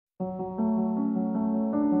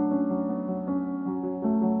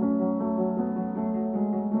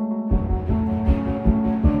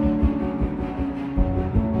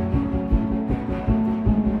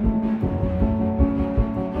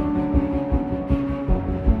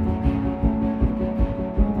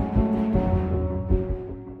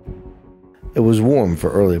was warm for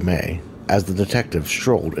early May as the detective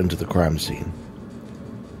strolled into the crime scene.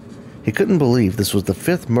 He couldn't believe this was the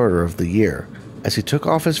 5th murder of the year as he took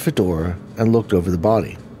off his fedora and looked over the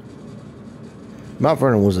body. Mount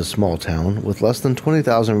Vernon was a small town with less than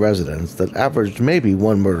 20,000 residents that averaged maybe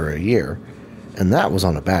one murder a year, and that was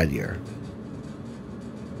on a bad year.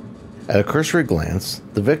 At a cursory glance,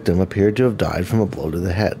 the victim appeared to have died from a blow to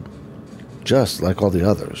the head, just like all the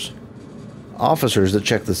others. Officers that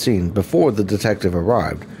checked the scene before the detective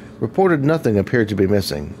arrived reported nothing appeared to be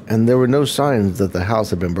missing, and there were no signs that the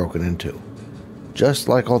house had been broken into, just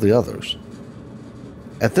like all the others.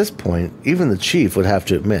 At this point, even the chief would have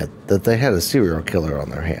to admit that they had a serial killer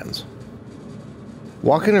on their hands.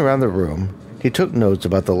 Walking around the room, he took notes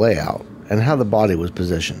about the layout and how the body was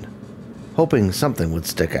positioned, hoping something would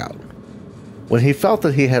stick out. When he felt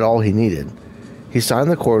that he had all he needed, he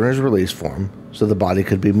signed the coroner's release form so the body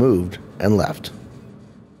could be moved and left.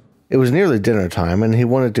 It was nearly dinner time and he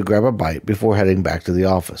wanted to grab a bite before heading back to the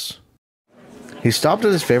office. He stopped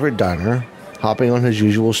at his favorite diner, hopping on his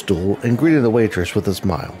usual stool and greeting the waitress with a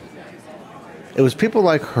smile. It was people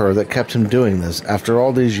like her that kept him doing this after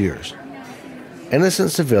all these years.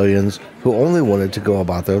 Innocent civilians who only wanted to go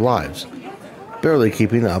about their lives, barely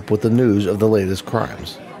keeping up with the news of the latest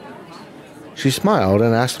crimes. She smiled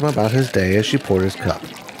and asked him about his day as she poured his cup,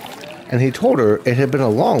 and he told her it had been a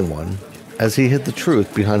long one as he hid the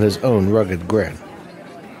truth behind his own rugged grin.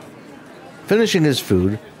 Finishing his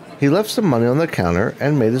food, he left some money on the counter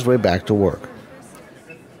and made his way back to work.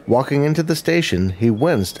 Walking into the station, he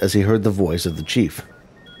winced as he heard the voice of the chief.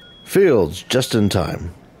 "Fields, just in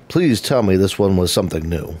time. Please tell me this one was something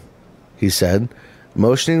new," he said,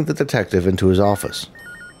 motioning the detective into his office.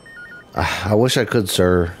 "I wish I could,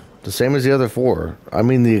 sir. The same as the other 4. I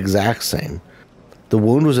mean the exact same. The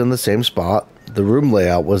wound was in the same spot. The room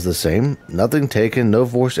layout was the same. Nothing taken, no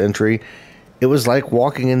forced entry. It was like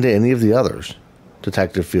walking into any of the others,"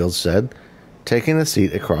 Detective Fields said, taking a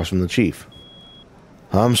seat across from the chief.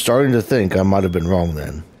 "I'm starting to think I might have been wrong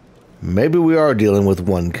then. Maybe we are dealing with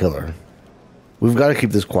one killer. We've got to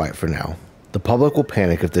keep this quiet for now. The public will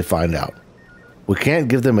panic if they find out. We can't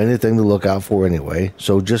give them anything to look out for anyway,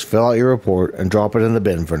 so just fill out your report and drop it in the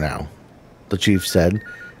bin for now," the chief said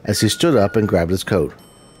as he stood up and grabbed his coat.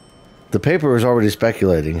 "The paper is already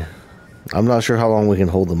speculating. I'm not sure how long we can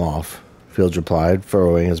hold them off," Fields replied,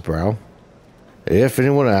 furrowing his brow. "If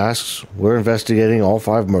anyone asks, we're investigating all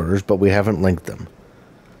 5 murders, but we haven't linked them.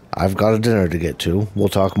 I've got a dinner to get to. We'll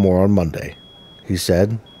talk more on Monday," he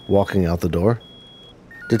said, walking out the door.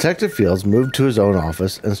 Detective Fields moved to his own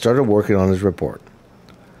office and started working on his report.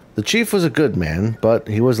 The chief was a good man, but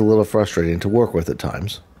he was a little frustrating to work with at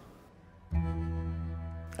times.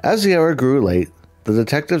 As the hour grew late, the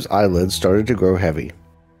detective's eyelids started to grow heavy.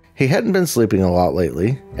 He hadn't been sleeping a lot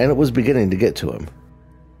lately, and it was beginning to get to him.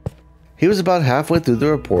 He was about halfway through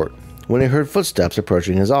the report when he heard footsteps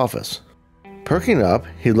approaching his office. Perking up,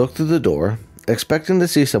 he looked through the door, expecting to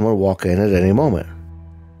see someone walk in at any moment.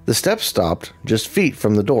 The steps stopped just feet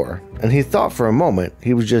from the door, and he thought for a moment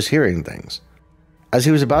he was just hearing things. As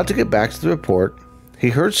he was about to get back to the report, he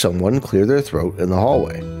heard someone clear their throat in the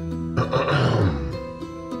hallway.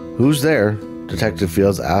 "Who's there?" Detective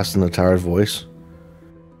Fields asked in a tired voice.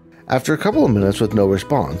 After a couple of minutes with no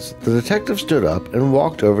response, the detective stood up and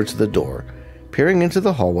walked over to the door, peering into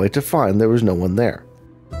the hallway to find there was no one there.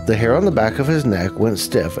 The hair on the back of his neck went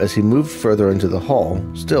stiff as he moved further into the hall,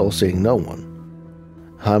 still seeing no one.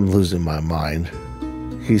 "I'm losing my mind,"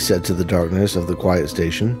 he said to the darkness of the quiet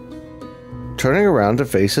station. Turning around to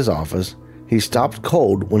face his office, he stopped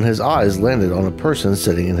cold when his eyes landed on a person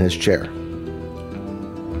sitting in his chair.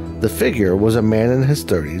 The figure was a man in his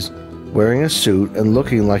 30s, wearing a suit and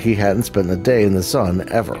looking like he hadn't spent a day in the sun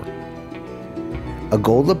ever. A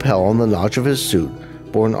gold lapel on the notch of his suit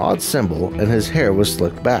bore an odd symbol, and his hair was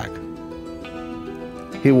slicked back.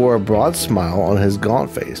 He wore a broad smile on his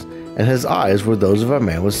gaunt face, and his eyes were those of a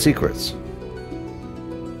man with secrets.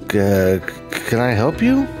 Can I help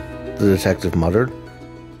you?" the detective muttered.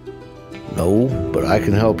 "No, but I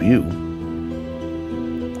can help you.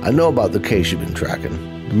 I know about the case you've been tracking,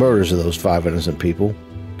 the murders of those 5 innocent people.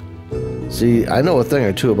 See, I know a thing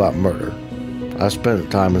or two about murder. I spent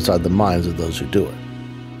time inside the minds of those who do it."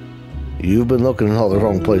 "You've been looking in all the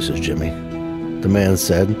wrong places, Jimmy," the man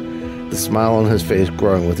said, the smile on his face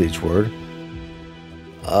growing with each word.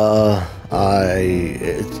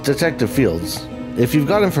 It's Detective Fields. If you've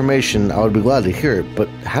got information, I would be glad to hear it, but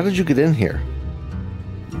how did you get in here?"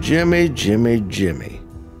 Jimmy.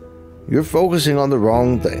 You're focusing on the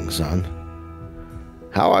wrong thing, son.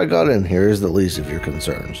 How I got in here is the least of your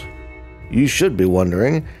concerns. You should be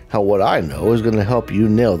wondering how what I know is going to help you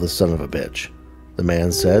nail the son of a bitch," the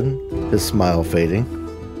man said, his smile fading.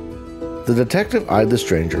 The detective eyed the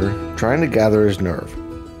stranger, trying to gather his nerve.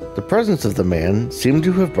 The presence of the man seemed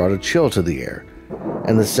to have brought a chill to the air,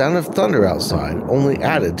 and the sound of thunder outside only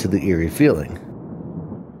added to the eerie feeling.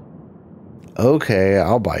 Okay,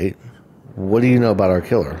 I'll bite. What do you know about our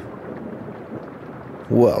killer?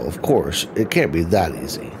 Well, of course, it can't be that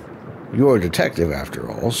easy. You're a detective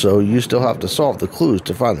after all, so you still have to solve the clues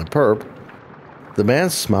to find the perp. The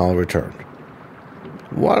man's smile returned.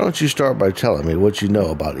 Why don't you start by telling me what you know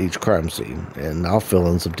about each crime scene, and I'll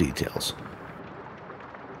fill in some details.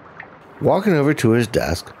 Walking over to his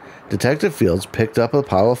desk, Detective Fields picked up a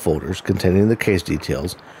pile of folders containing the case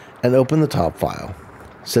details and opened the top file,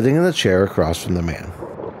 sitting in the chair across from the man.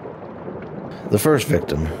 The first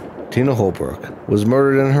victim, Tina Holbrook, was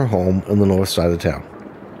murdered in her home in the north side of town.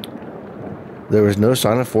 There was no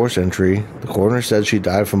sign of forced entry. The coroner said she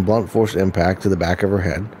died from blunt force impact to the back of her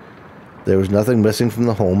head. There was nothing missing from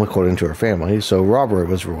the home according to her family, so robbery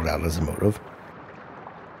was ruled out as a motive.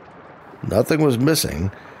 Nothing was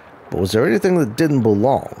missing, but was there anything that didn't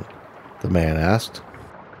belong? The man asked.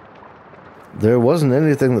 There wasn't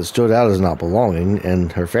anything that stood out as not belonging,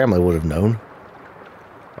 and her family would have known.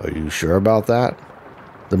 Are you sure about that?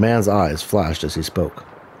 The man's eyes flashed as he spoke.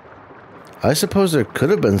 I suppose there could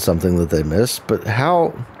have been something that they missed, but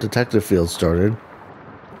how? Detective Fields started.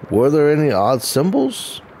 Were there any odd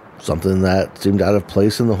symbols? Something that seemed out of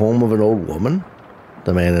place in the home of an old woman?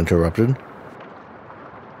 The man interrupted.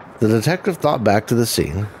 The detective thought back to the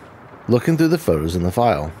scene, looking through the photos in the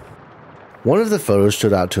file. One of the photos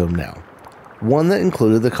stood out to him now, one that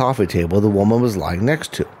included the coffee table the woman was lying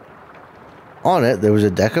next to. On it, there was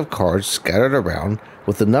a deck of cards scattered around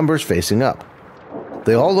with the numbers facing up.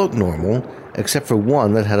 They all looked normal, except for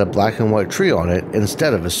one that had a black and white tree on it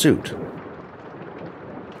instead of a suit.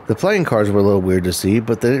 The playing cards were a little weird to see,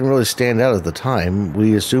 but they didn't really stand out at the time.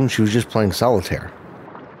 We assumed she was just playing solitaire.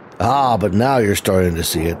 Ah, but now you're starting to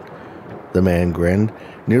see it. The man grinned,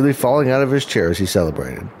 nearly falling out of his chair as he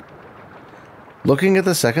celebrated. Looking at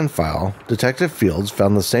the second file, Detective Fields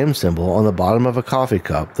found the same symbol on the bottom of a coffee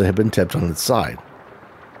cup that had been tipped on its side.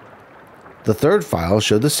 The third file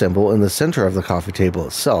showed the symbol in the center of the coffee table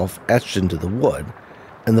itself etched into the wood,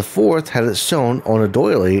 and the fourth had it sewn on a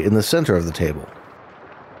doily in the center of the table.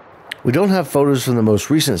 We don't have photos from the most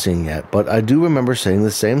recent scene yet, but I do remember seeing the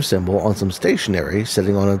same symbol on some stationery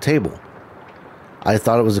sitting on a table. I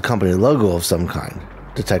thought it was a company logo of some kind,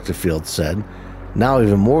 Detective Fields said, now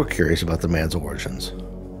even more curious about the man's origins.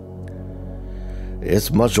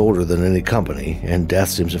 It's much older than any company, and death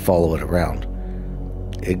seems to follow it around.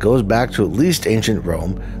 It goes back to at least ancient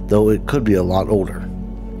Rome, though it could be a lot older.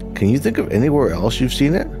 Can you think of anywhere else you've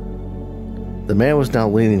seen it? The man was now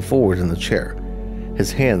leaning forward in the chair,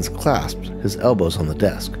 his hands clasped, his elbows on the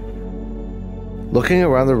desk. Looking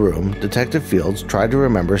around the room, Detective Fields tried to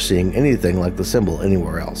remember seeing anything like the symbol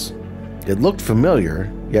anywhere else. It looked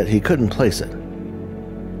familiar, yet he couldn't place it.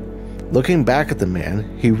 Looking back at the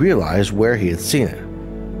man, he realized where he had seen it.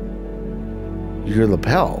 Your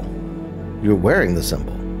lapel. You're wearing the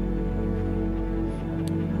symbol.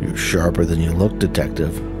 You're sharper than you look,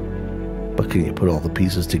 Detective. But can you put all the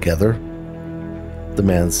pieces together? The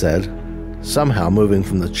man said, somehow moving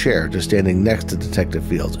from the chair to standing next to Detective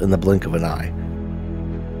Fields in the blink of an eye.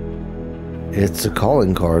 It's a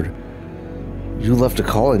calling card. You left a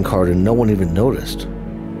calling card and no one even noticed.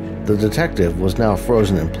 The detective was now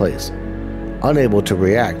frozen in place, unable to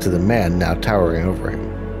react to the man now towering over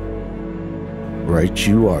him. Right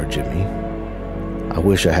you are, Jimmy. I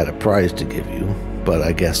wish I had a prize to give you, but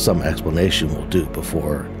I guess some explanation will do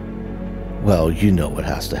before, well, you know what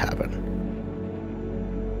has to happen.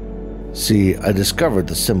 See, I discovered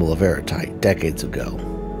the symbol of airtight decades ago.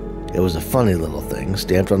 It was a funny little thing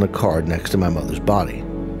stamped on a card next to my mother's body.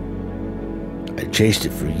 I chased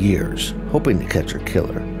it for years, hoping to catch her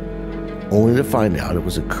killer, only to find out it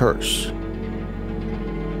was a curse.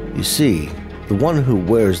 You see, the one who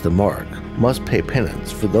wears the mark must pay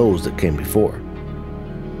penance for those that came before.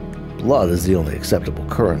 Blood is the only acceptable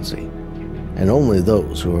currency, and only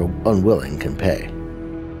those who are unwilling can pay.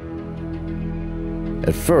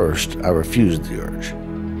 At first, I refused the urge.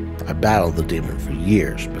 I battled the demon for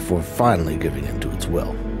years before finally giving in to its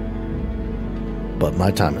will. But my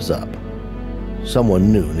time is up.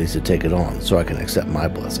 Someone new needs to take it on so I can accept my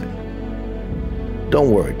blessing. Don't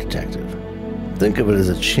worry, Detective. Think of it as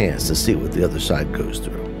a chance to see what the other side goes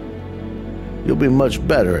through. You'll be much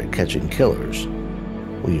better at catching killers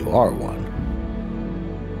when you are one.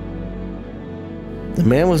 The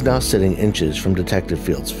man was now sitting inches from Detective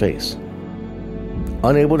Fields' face.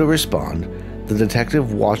 Unable to respond, the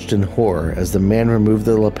detective watched in horror as the man removed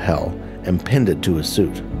the lapel and pinned it to his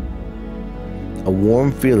suit. A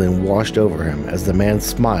warm feeling washed over him as the man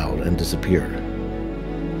smiled and disappeared.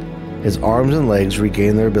 His arms and legs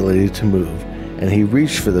regained their ability to move, and he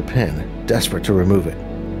reached for the pin, desperate to remove it.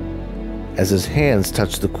 As his hands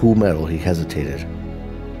touched the cool metal, he hesitated.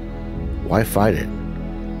 Why fight it?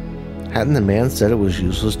 Hadn't the man said it was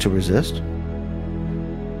useless to resist?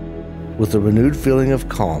 With a renewed feeling of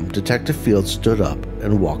calm, Detective Fields stood up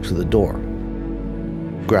and walked to the door,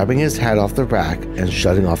 grabbing his hat off the rack and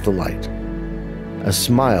shutting off the light. A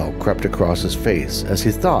smile crept across his face as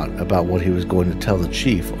he thought about what he was going to tell the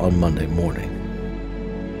chief on Monday morning.